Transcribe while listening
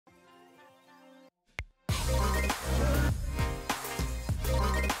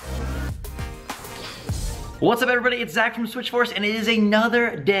What's up everybody, it's Zach from Switch Force, and it is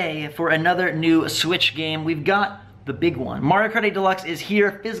another day for another new Switch game. We've got the big one. Mario Kart 8 Deluxe is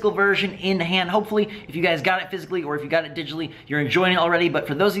here, physical version in hand. Hopefully, if you guys got it physically or if you got it digitally, you're enjoying it already. But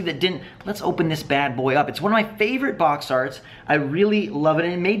for those of you that didn't, let's open this bad boy up. It's one of my favorite box arts. I really love it,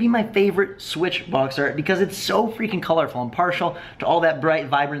 and it may be my favorite Switch box art because it's so freaking colorful. I'm partial to all that bright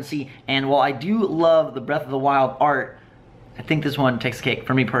vibrancy, and while I do love the Breath of the Wild art, I think this one takes the cake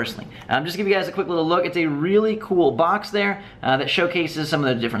for me personally. Just to give you guys a quick little look, it's a really cool box there that showcases some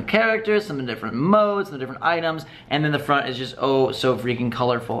of the different characters, some of the different modes, some of the different items, and then the front is just oh so freaking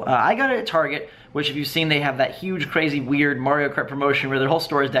colorful. I got it at Target, which if you've seen, they have that huge, crazy, weird Mario Kart promotion where their whole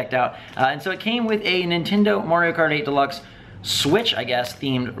store is decked out. And so it came with a Nintendo Mario Kart 8 Deluxe Switch, I guess,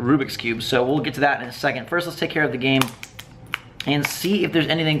 themed Rubik's Cube. So we'll get to that in a second. First, let's take care of the game and see if there's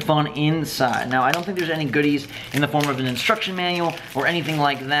anything fun inside. Now, I don't think there's any goodies in the form of an instruction manual or anything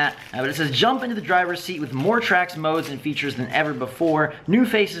like that, but it says jump into the driver's seat with more tracks, modes, and features than ever before. New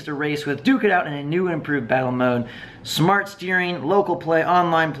faces to race with, duke it out in a new and improved battle mode. Smart steering, local play,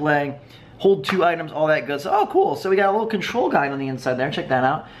 online play, hold 2 items, all that good. So, oh, cool. So we got a little control guide on the inside there. Check that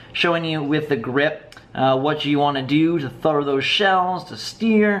out. Showing you with the grip what you want to do to throw those shells, to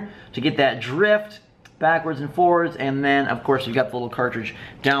steer, to get that drift, backwards and forwards, and then of course you've got the little cartridge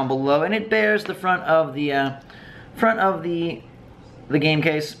down below, and it bears the front of the game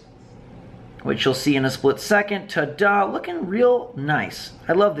case, which you'll see in a split second. Ta-da! Looking real nice.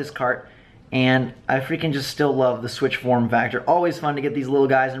 I love this cart, and I freaking just still love the Switch form factor. Always fun to get these little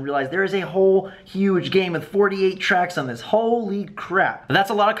guys and realize there is a whole huge game with 48 tracks on this. Holy crap. That's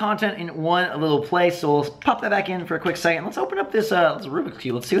a lot of content in one little place, so we'll pop that back in for a quick second. Let's open up this Rubik's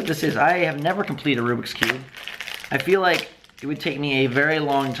Cube. Let's see what this is. I have never completed a Rubik's Cube. I feel like it would take me a very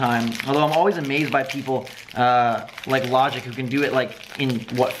long time, although I'm always amazed by people like Logic who can do it like in,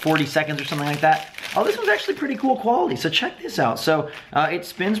 what, 40 seconds or something like that. Oh, this one's actually pretty cool quality, so check this out. So it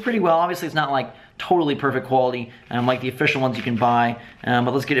spins pretty well. Obviously, it's not like totally perfect quality like the official ones you can buy,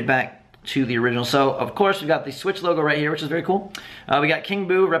 but let's get it back to the original. So, of course, we've got the Switch logo right here, which is very cool. We got King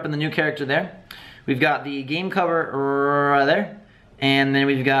Boo repping the new character there. We've got the game cover right there. And then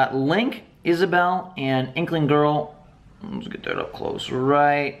we've got Link, Isabelle, and Inkling Girl. Let's get that up close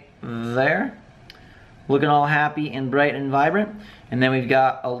right there. Looking all happy and bright and vibrant. And then we've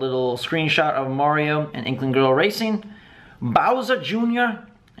got a little screenshot of Mario and Inkling Girl racing. Bowser Jr.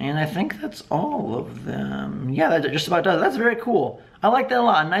 And I think that's all of them. Yeah, that just about does it. That's very cool. I like that a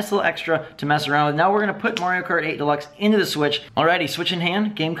lot. A nice little extra to mess around with. Now we're going to put Mario Kart 8 Deluxe into the Switch. Alrighty, Switch in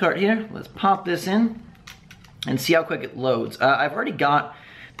hand, game cart here. Let's pop this in and see how quick it loads. I've already got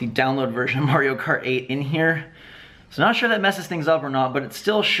the download version of Mario Kart 8 in here. So not sure that messes things up or not, but it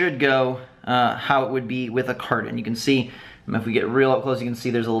still should go how it would be with a cart. And you can see, if we get real up close, you can see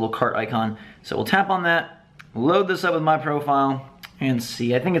there's a little cart icon. So we'll tap on that, load this up with my profile, and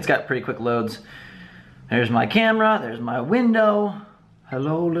see. I think it's got pretty quick loads. There's my camera, there's my window.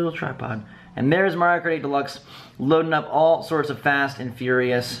 Hello, little tripod. And there's Mario Kart 8 Deluxe, loading up all sorts of fast and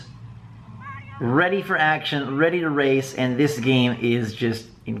furious, ready for action, ready to race, and this game is just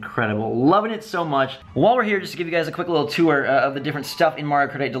incredible. Loving it so much. While we're here, just to give you guys a quick little tour of the different stuff in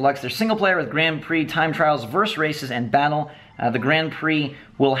Mario Kart 8 Deluxe. There's single player with Grand Prix, time trials, verse races, and battle. The Grand Prix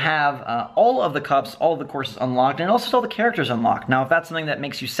will have all of the cups, all of the courses unlocked, and also all the characters unlocked. Now, if that's something that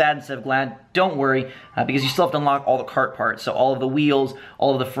makes you sad instead of glad, don't worry, because you still have to unlock all the kart parts. So all of the wheels,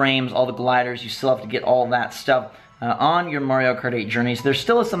 all of the frames, all the gliders, you still have to get all that stuff on your Mario Kart 8 journey. So there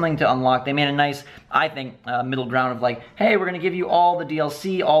still is something to unlock. They made a nice, I think, middle ground of like, hey, we're going to give you all the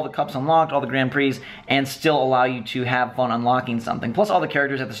DLC, all the cups unlocked, all the Grand Prix, and still allow you to have fun unlocking something. Plus all the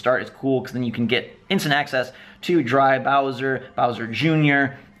characters at the start is cool because then you can get instant access to Dry Bowser, Bowser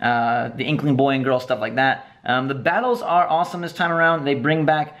Jr., the Inkling Boy and Girl, stuff like that. The battles are awesome this time around. They bring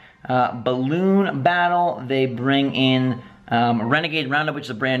back Balloon Battle. They bring in Renegade Roundup, which is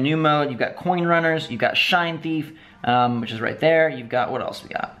a brand new mode. You've got Coin Runners. You've got Shine Thief, which is right there. You've got, what else we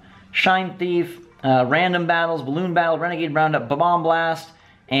got? Shine Thief, Random Battles, Balloon Battle, Renegade Roundup, Bomb Blast,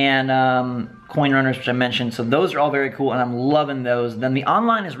 and Coin Runners, which I mentioned. So those are all very cool, and I'm loving those. Then the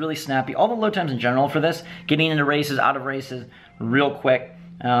online is really snappy. All the load times in general for this, getting into races, out of races, real quick.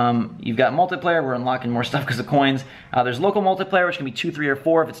 You've got multiplayer. We're unlocking more stuff because of coins. There's local multiplayer, which can be 2, 3, or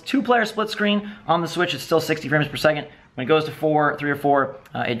 4. If it's 2-player split screen on the Switch, it's still 60 frames per second. When it goes to 4, 3, or 4,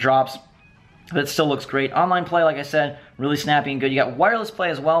 it drops. But it still looks great. Online play, like I said, really snappy and good. You got wireless play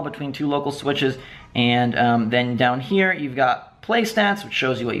as well between 2 local switches. And then down here, you've got play stats, which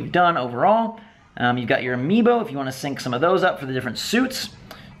shows you what you've done overall. You've got your amiibo, if you want to sync some of those up for the different suits.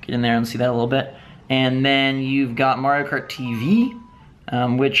 Get in there and see that a little bit. And then you've got Mario Kart TV,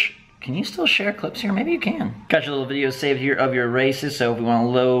 which Can you still share clips here? Maybe you can. Got your little video saved here of your races, so if we want to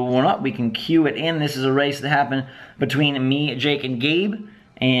load one up, we can cue it in. This is a race that happened between me, Jake, and Gabe.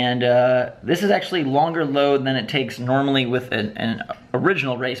 And this is actually longer load than it takes normally with an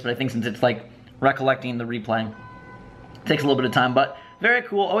original race, but I think since it's like recollecting the replay, it takes a little bit of time, but very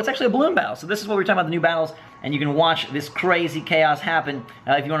cool. Oh, it's actually a balloon battle. So this is what we're talking about, the new battles, and you can watch this crazy chaos happen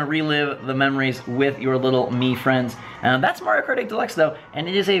if you want to relive the memories with your little me friends. That's Mario Kart 8 Deluxe though, and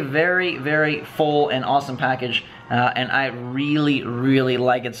it is a very, very full and awesome package, and I really, really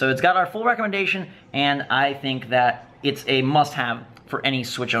like it. So it's got our full recommendation, and I think that it's a must-have for any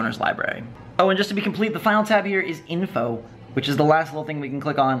Switch owner's library. Oh, and just to be complete, the final tab here is Info, which is the last little thing we can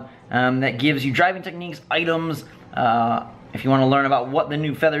click on that gives you driving techniques, items, if you want to learn about what the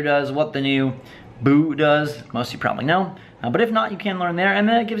new feather does, what the new boo does, most of you probably know. But if not, you can learn there, and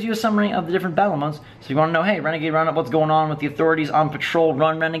then it gives you a summary of the different battle modes. So if you want to know, hey, Renegade Roundup, what's going on with the authorities on patrol,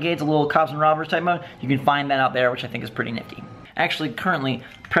 run Renegades, a little cops and robbers type mode, you can find that out there, which I think is pretty nifty. Actually, currently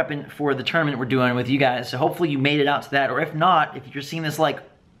prepping for the tournament we're doing with you guys, so hopefully you made it out to that, or if not, if you're seeing this like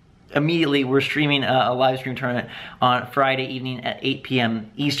immediately, we're streaming a live stream tournament on Friday evening at 8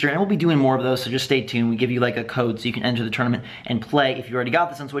 p.m. Eastern, and we'll be doing more of those, so just stay tuned. We give you like a code so you can enter the tournament and play if you already got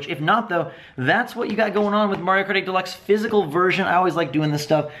this on Switch. If not though, that's what you got going on with Mario Kart 8 Deluxe physical version. I always like doing this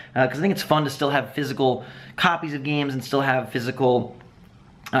stuff because I think it's fun to still have physical copies of games and still have physical,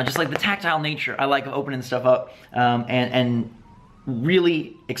 just like the tactile nature I like of opening stuff up and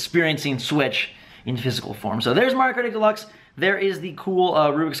really experiencing Switch in physical form. So there's Mario Kart 8 Deluxe. There is the cool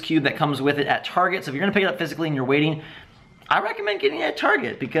Rubik's Cube that comes with it at Target. So if you're gonna pick it up physically and you're waiting, I recommend getting it at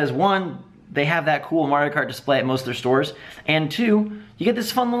Target because one, they have that cool Mario Kart display at most of their stores, and two, you get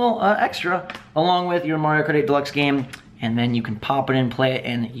this fun little extra along with your Mario Kart 8 Deluxe game, and then you can pop it in, play it,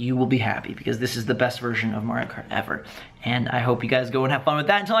 and you will be happy because this is the best version of Mario Kart ever. And I hope you guys go and have fun with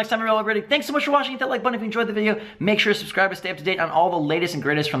that. Until next time, everybody, thanks so much for watching. Hit that like button if you enjoyed the video. Make sure to subscribe to stay up to date on all the latest and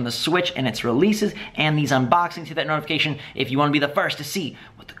greatest from the Switch and its releases and these unboxings. Hit that notification if you want to be the first to see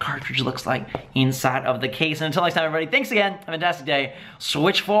what the cartridge looks like inside of the case. And until next time, everybody, thanks again. Have a fantastic day.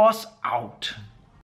 Switch Force out.